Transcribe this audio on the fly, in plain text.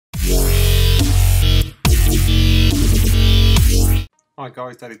Hi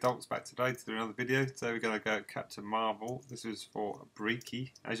guys, Daddy Dolk's back today to do another video. Today we're going to go at Captain Marvel. This was for Breaky.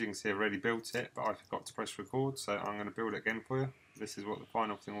 As you can see, I've already built it, but I forgot to press record, so I'm going to build it again for you. This is what the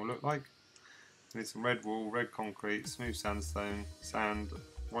final thing will look like. We need some red wool, red concrete, smooth sandstone, sand,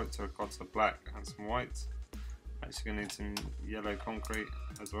 white terracotta, black and some white. Actually going to need some yellow concrete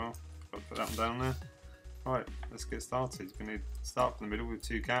as well. Got to put that one down there. Right, let's get started. You're going to start from the middle with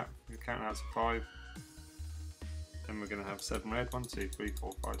 2 cap. You count out to 5. Then we're going to have 7 red. 1, 2, 3,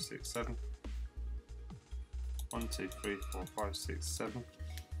 4, 5, 6, 7. 1, 2, 3, 4, 5, 6, 7.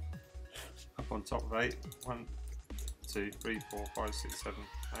 Up on top of 8. 1, 2, 3, 4, 5, 6, 7,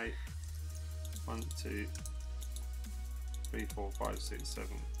 8. 1, 2, 3, 4, 5, 6, 7,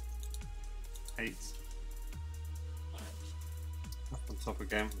 8. Up on top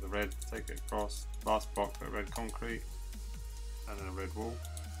again with the red, take it across. Last block, put red concrete and then a red wall.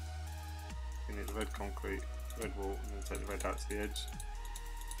 You need the red concrete, red wall, and then take the red out to the edge.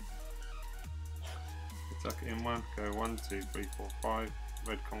 You tuck it in one, go 1, 2, 3, 4, 5,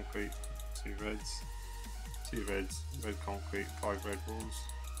 red concrete, 2 reds, 2 reds, red concrete, 5 red walls.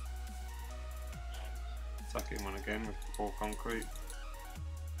 Tuck it in one again with 4 concrete,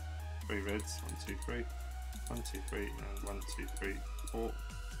 3 reds, 1, 2, 3, 1, 2, 3, and 1, 2, 3, 4.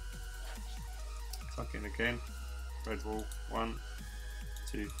 Tuck in again, red wall, 1,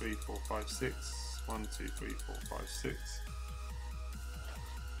 2, 3, 4, 5, 6. 1, 2, 3, 4, 5, 6.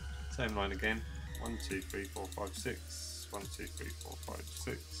 Same line again. 1, 2, 3, 4, 5, 6. 1, 2, 3, 4, 5,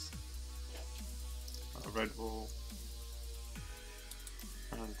 6. A red wall.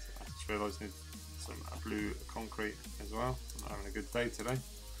 And I just realised I need some blue concrete as well. I'm having a good day today.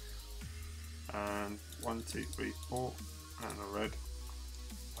 And 1, 2, 3, 4. And a red.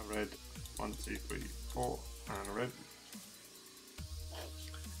 1, 2, 3, 4. And a red.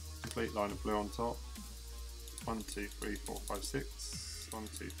 Complete line of blue on top. 1, 2, 3, 4, 5, 6. 1,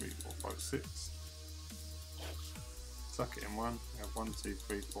 2, 3, 4, 5, 6. Tuck it in one. We have 1, 2,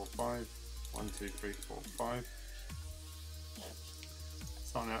 3, 4, 5. 1, 2, 3, 4, 5.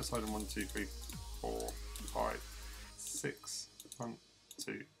 Start on the outside and 1, 2, 3, 4, 5, 6. 1,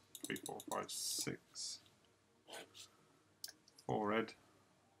 2, 3, 4, 5, 6. 4 red.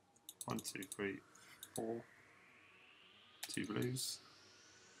 1, 2, 3, 4. 2 blues.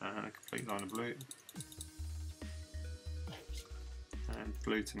 And a complete line of blue. And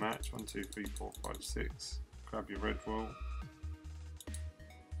blue to match. 1, 2, 3, 4, 5, 6. Grab your red wool.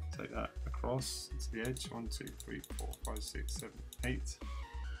 Take that across to the edge. 1, 2, 3, 4, 5, 6, 7, 8.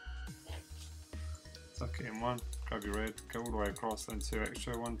 Tuck it in one. Grab your red. Go all the way across. Then 2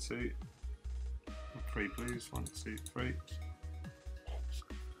 extra. 1, 2, 3 blues. 1, 2, 3. I'm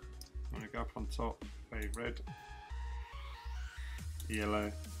going to go up on top. A red,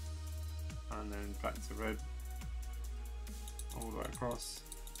 yellow, and then back to red, all the way across.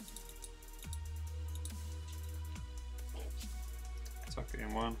 Tuck it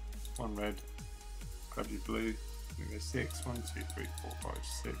in one red, grab your blue, you go 6, 1, 2, 3, 4, 5,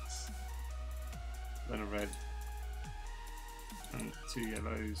 6, then a red, and 2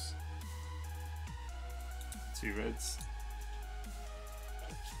 yellows, 2 reds,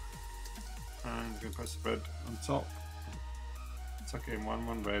 and I'm going to press the red on top. Tuck it in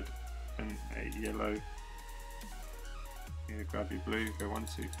one red and a yellow. You're going to grab your blue, go 1,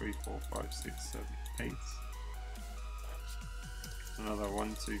 2, 3, 4, 5, 6, 7, 8. Another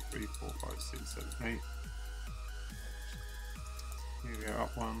 1, 2, 3, 4, 5, 6, 7, 8. You're going to go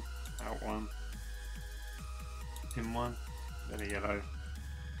up one, out one, in one, then a yellow,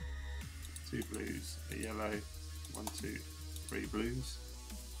 2 blues, a yellow, 1, 2, 3 blues.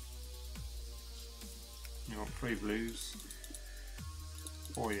 You want 3 blues,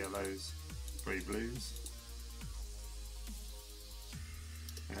 4 yellows, 3 blues.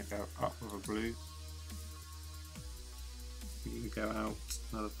 I'm going to go up with a blue. You're going to go out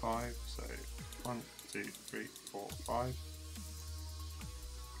another 5, so 1, 2, 3, 4, 5.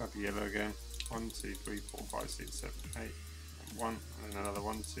 Grab the yellow again. 1, 2, 3, 4, 5, 6, 7, 8. And 1, and then another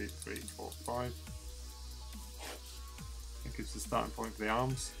 1, 2, 3, 4, 5. That gives the starting point for the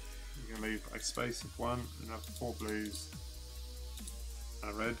arms. You're going to leave a space of 1 and have 4 blues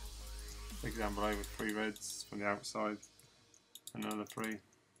and a red. Take it down below with 3 reds from the outside, and another 3.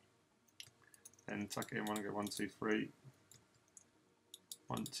 Then tuck it in one and go 1, 2, 3.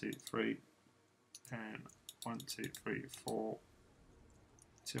 1, 2, 3. And 1, 2, 3, 4.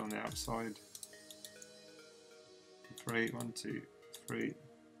 2 on the outside. 3, 1, 2, 3.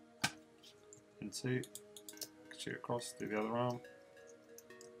 And 2. Shoot across, do the other arm.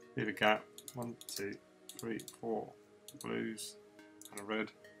 Leave a gap. 1, 2, 3, 4 blues and a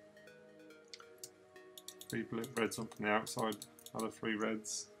red. 3 reds up on the outside another 3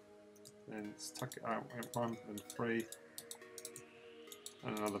 reds, then tuck it out at 1, then 3,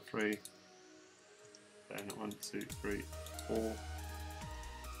 and another 3, then 1, 2, 3, 4,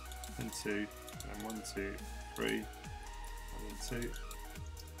 and 2, and 1, 2, 3, and then 2.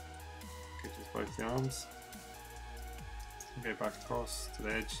 Gives us both the arms. Go back across to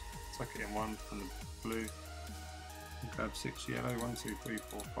the edge, tuck it in 1 from the blue, and grab 6 yellow. 1, 2, 3,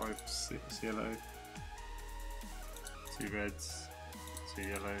 4, 5, 6 yellow, 2 reds, 2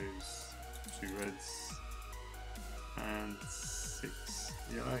 yellows, 2 reds, and 6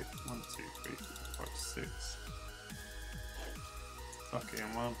 yellow. 1, 2, 3, 4, 5, 6. Tuck it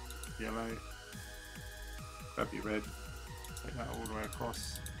in 1 yellow, grab your red, take that all the way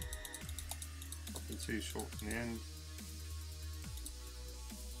across, popping 2 short from the end,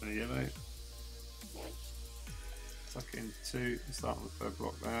 and a yellow. Tuck it in 2, start on the 3rd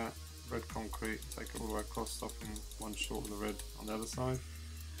block there, red concrete, take it all the way across, stopping 1 short of the red on the other side.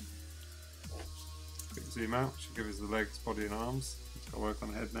 Quick zoom out, should give us the legs, body and arms. Got to work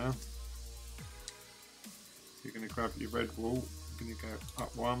on the head now. So you're going to grab your red wool, you're going to go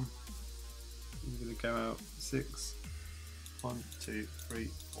up 1, you're going to go out 6, 1, 2, 3,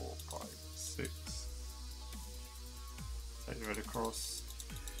 4, 5, 6. Take the red across,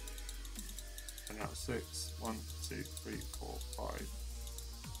 and out 6, 1, 2, 3, 4, 5,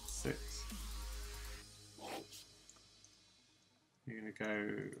 6. You're going to go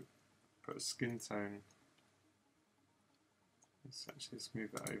put a skin tone. Let's actually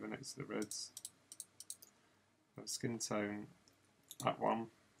smooth that over next to the reds. Put a skin tone at 1,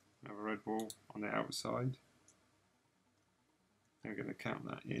 have a red wool on the outside. And we're going to count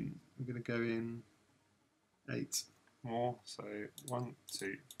that in. We're going to go in 8 more. So 1,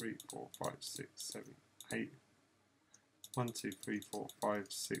 2, 3, 4, 5, 6, 7, 8. 1, 2, 3, 4, 5,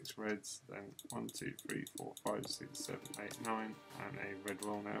 6 reds, then 1, 2, 3, 4, 5, 6, 7, 8, 9, and a red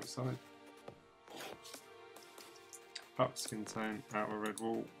wool on the outside. Up skin tone, out a red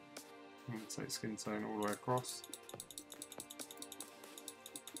wool. I'm going to take skin tone all the way across.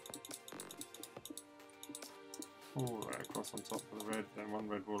 All the way across on top of the red, then 1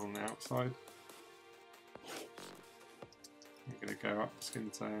 red wool on the outside. I'm going to go up skin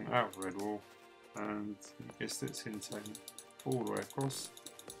tone, out of red wool, and you guessed it, skin tone all the way across.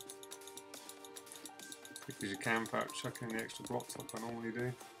 Quick as you can, without chucking the extra blocks like I normally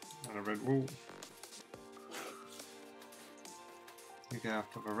do, and a red wool. You go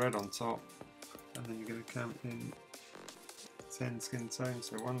up with a red on top, and then you're going to count in 10 skin tones,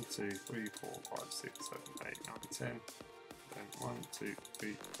 so 1, 2, 3, 4, 5, 6, 7, 8, 9, 10. Then 1, 2,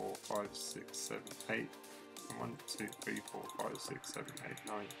 3, 4, 5, 6, 7, 8. And 1, 2, 3, 4, 5, 6, 7, 8,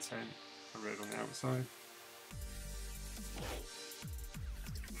 9, 10. A red on the outside.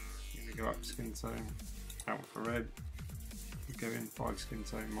 You're going to go up skin tone, out for red. You go in 5 skin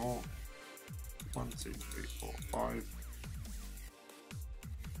tone more. 1, 2, 3, 4, 5.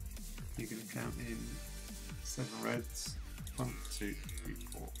 You're going to count in 7 reds. 1, 2, 3,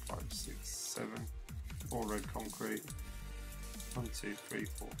 4, 5, 6, 7. 4 red concrete. 1, 2, 3,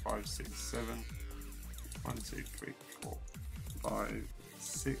 4, 5, 6, 7. 1, 2, 3, 4, 5,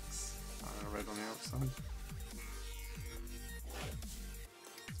 6. And a red on the outside.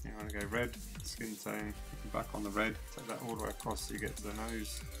 You want to go red, skin tone, back on the red, take that all the way across so you get to the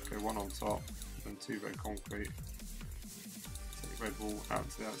nose. Go 1 on top, then 2 red concrete. Take red wool out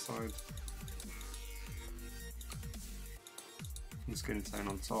to the outside. And skin tone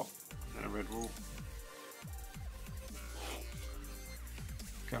on top, and then a red wool.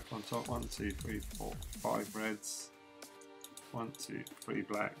 Cap on top, 1, 2, 3, 4, 5 reds. 1, 2, 3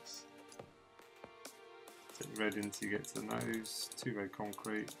 blacks. Take red until you get to the nose, 2 red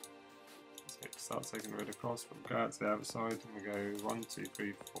concrete. So start taking the red across, but go out to the outside, and we go 1, 2,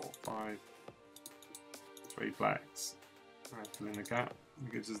 3, 4, 5. 3 blacks. Fill in the gap.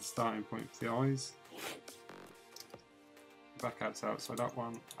 It gives us the starting point for the eyes. Back out to outside, up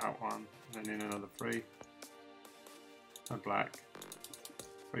 1, out 1, and then in another 3. A black.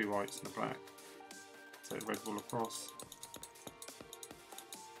 3 whites and a black. Take red wool across.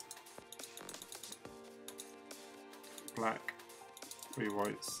 Black, 3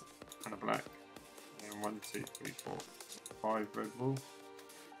 whites and a black. And then 1, 2, 3, 4, 5 red wool.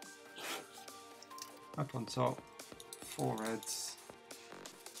 Up on top, 4 reds,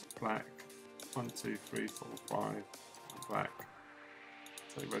 black, 1, 2, 3, 4, 5, and black.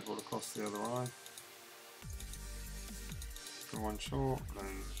 Take red wool across the other eye. From 1 short, and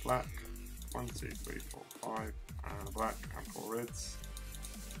then black, 1, 2, 3, 4, 5, and a black, and 4 reds.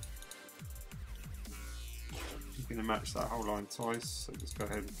 You're going to match that whole line twice, so just go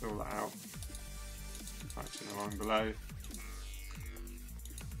ahead and fill that out. Matching the line below.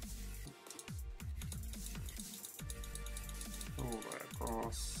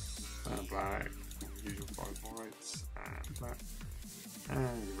 across, and black, usual 5 whites, and black,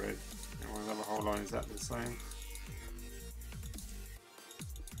 and your red. And we'll have a whole line exactly the same.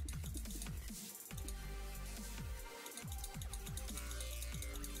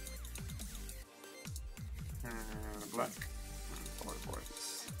 And a black, and 5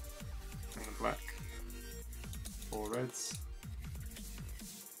 whites, and a black, 4 reds.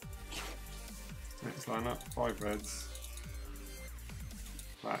 Next line up, 5 reds,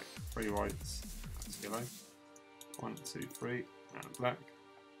 black, 3 whites, that's yellow, 1, 2, 3, and black,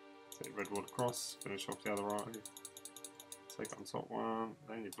 take red wall across, finish off the other eye, take on top 1,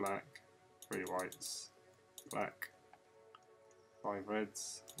 then your black, 3 whites, black, 5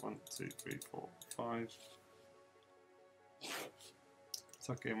 reds, 1, 2, 3, 4, 5,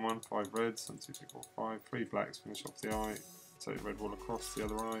 tuck it in 1, 5 reds, 1, 2, 3, 4, 5, 3 blacks, finish off the eye, take red wall across the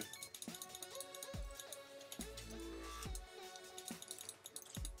other eye,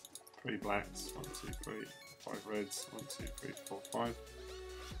 3 blacks, 1, 2, 3, 5 reds, 1, 2, 3, 4, 5.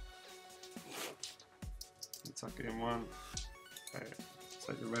 And tuck it in 1. Okay.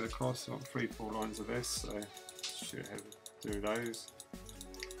 Take the red across. You want 3 full lines of this, so shoot ahead through those.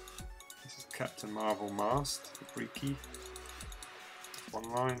 This is Captain Marvel mast, the Breaky. 1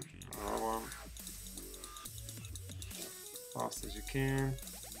 line, another one. Fast as you can.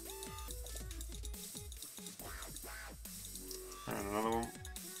 And another one.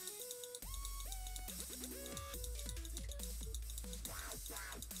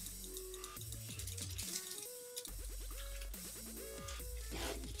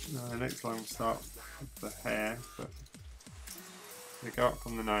 The next line will start with the hair, but you go up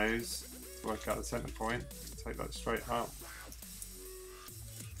from the nose to work out the centre point, take that straight up.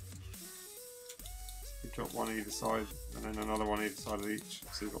 You drop one either side and then another one either side of each,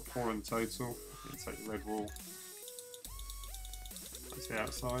 so you've got 4 in total. You take the red wool, that's the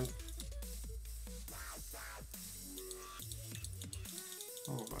outside.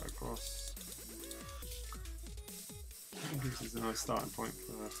 All the way across. This is a nice starting point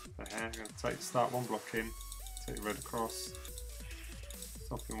for the hair. I'm going to start 1 block in, take the red across,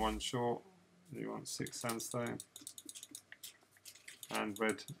 top in 1 short, you want 6 sandstone, and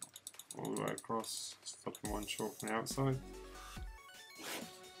red all the way across, top in 1 short from the outside.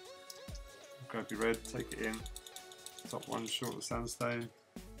 Grab your red, take it in, top 1 short of sandstone,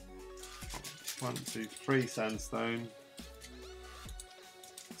 1, 2, 3 sandstone,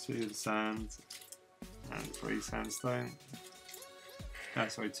 2 of the sand, and 3 sandstone.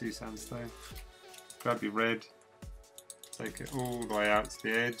 Sorry, 2 sandstone. Grab your red, take it all the way out to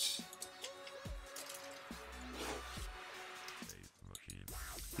the edge.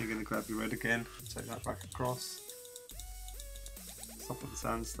 You're going to grab your red again, take that back across. Top of the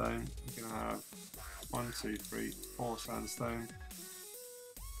sandstone, you're going to have 1, 2, 3, 4 sandstone,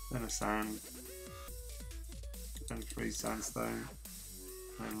 then a sand, then 3 sandstone,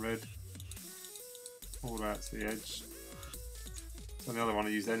 then red. All the way out to the edge. So the other one I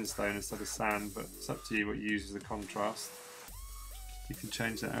used end stone instead of sand, but it's up to you what you use as a contrast. You can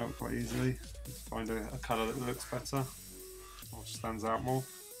change that out quite easily. Just find a colour that looks better or stands out more.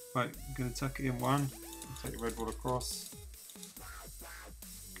 Right, I'm going to tuck it in 1, take the red wool across,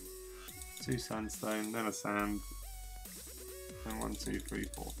 2 sandstone, then a sand, then 1, 2, 3,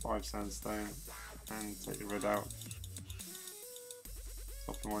 4, 5 sandstone, and take the red out,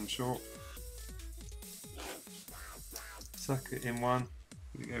 top in 1 short. Tuck it in 1,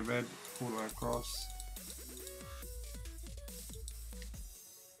 you go red all the way across,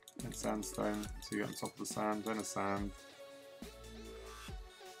 then sandstone, so you get on top of the sand, then a sand.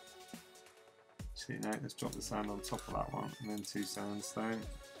 See now, let's drop the sand on top of that one, and then 2 sandstone.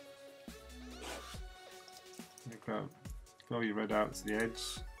 Throw your red out to the edge.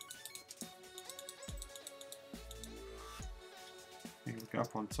 You can go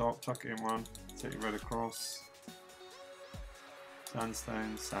up on top, tuck it in 1, take your red across.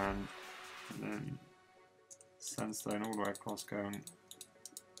 Sandstone, sand, and then sandstone all the way across, going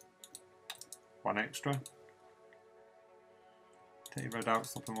 1 extra. Take your red out,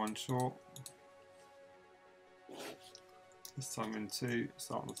 stop in 1 short. This time in 2,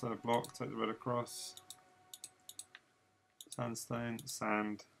 start on the 3rd block, take the red across. Sandstone,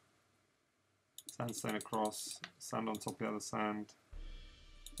 sand, sandstone across, sand on top of the other sand,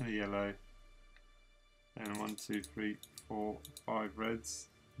 and a yellow. And 1, 2, 3, 4, 5 reds.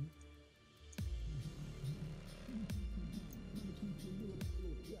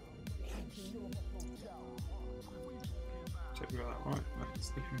 Check we got that right,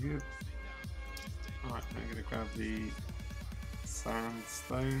 that's looking good. Alright, now I'm going to grab the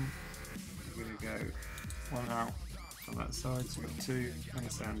sandstone. I'm going to go 1 out on that side, so we've got 2 and a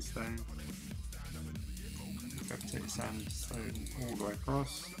sandstone. You have to take the sandstone all the way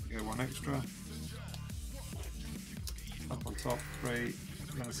across, you go 1 extra. Up on top, 3,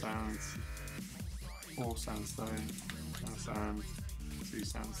 then a sand, 4 sandstone, then a sand, 2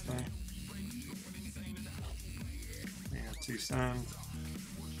 sandstone. Then you have 2 sand,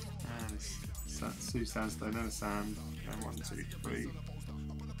 and 2 sandstone, then a sand, then 1, 2, 3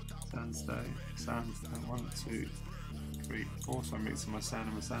 sandstone, sand, then 1, 2, 3, 4. So I'm mixing my sand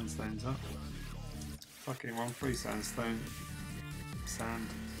and my sandstones up. Fucking 1, 3 sandstone, sand,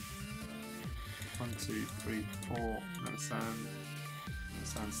 1, 2, 3, 4, then a sand, and a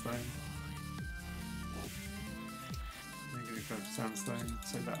sandstone. Then you're going to grab sandstone,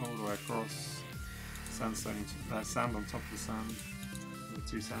 take that all the way across. Sandstone, sand on top of the sand, with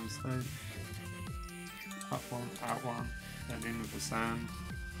 2 sandstone. Up 1, out 1, then in with the sand.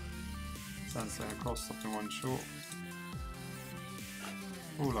 Sandstone across, stopping 1 short.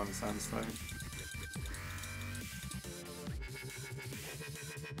 All on the sandstone.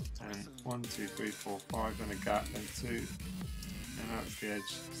 And 1, 2, 3, 4, 5, then a gap, then 2. And that's the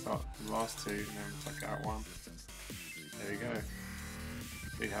edge. Start the last 2, and then tuck it out 1. There you go.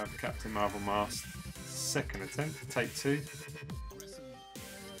 We have Captain Marvel mask. Second attempt, take 2.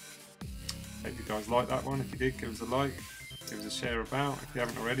 Hope you guys liked that one. If you did, give us a like, give us a share about. If you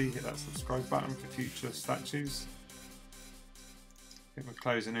haven't already, hit that subscribe button for future statues. I think we're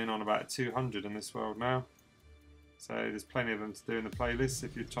closing in on about 200 in this world now. So there's plenty of them to do in the playlist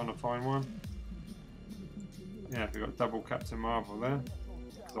if you're trying to find one. Yeah, we've got double Captain Marvel there,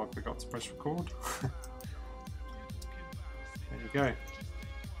 because I forgot to press record. There you go.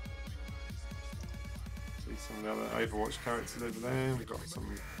 Some of the other Overwatch characters over there. We've got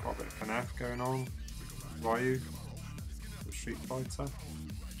quite a bit of FNAF going on. Ryu, the Street Fighter.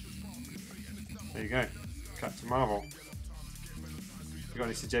 There you go, Captain Marvel. If you've got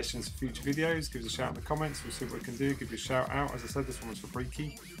any suggestions for future videos, give us a shout in the comments. We'll see what we can do. Give you a shout out. As I said, this one was for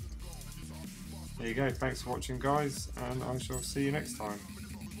Breaky. There you go. Thanks for watching, guys, and I shall see you next time.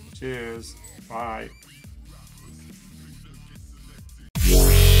 Cheers. Bye.